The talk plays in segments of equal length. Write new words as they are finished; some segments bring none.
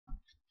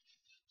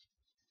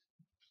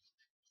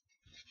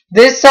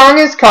This song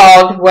is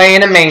called Way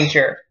in a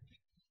Manger.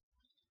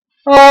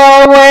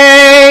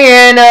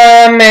 Away in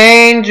a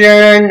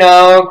manger,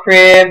 no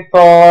crib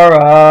for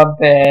a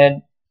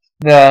bed.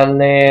 The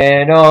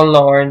little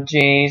Lord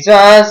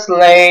Jesus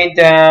laid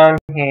down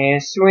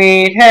his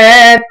sweet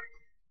head.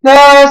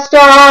 The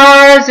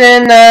stars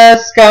in the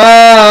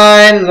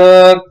sky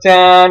looked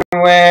down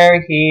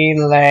where he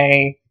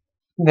lay.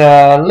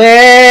 The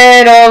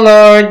little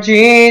Lord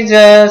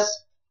Jesus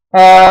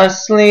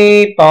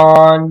asleep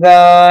on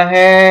the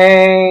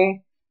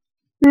hay.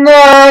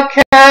 The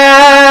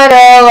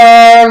cattle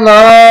are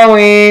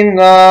lowing,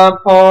 the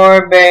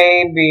poor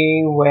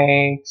baby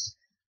wakes,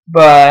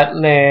 but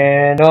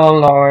little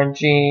Lord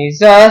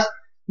Jesus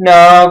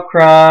no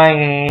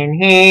crying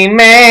he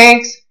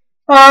makes.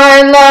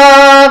 I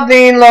love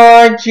thee,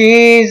 Lord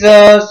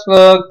Jesus,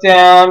 look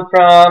down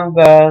from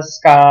the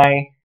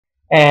sky,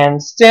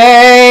 and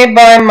stay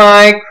by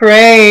my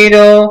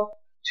cradle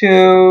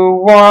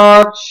to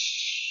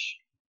watch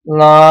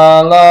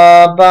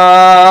lullaby.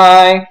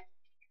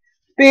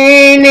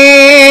 Be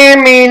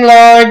near me,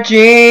 Lord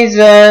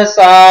Jesus,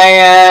 I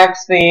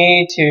ask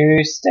thee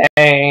to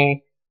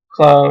stay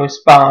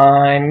close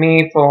by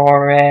me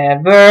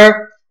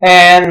forever,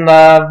 and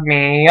love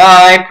me,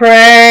 I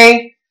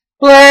pray.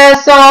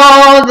 Bless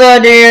all the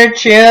dear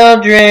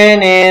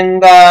children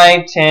in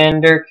thy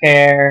tender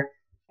care,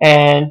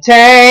 and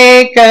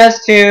take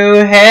us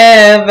to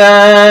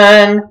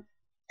heaven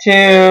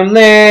to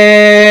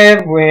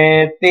live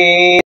with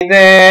thee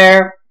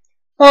there.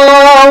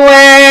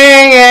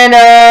 Away in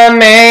a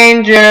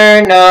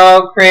manger,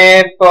 no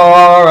crib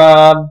for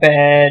a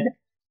bed.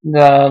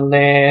 The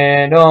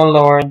little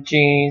Lord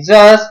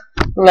Jesus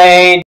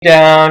laid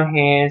down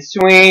his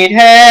sweet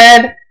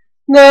head.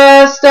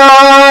 The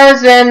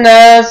stars in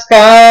the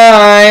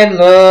sky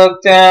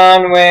looked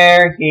down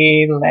where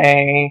he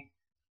lay.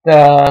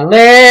 The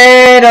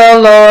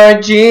little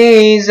Lord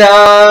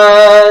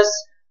Jesus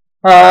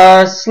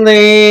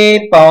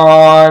asleep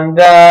on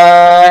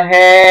the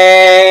hay.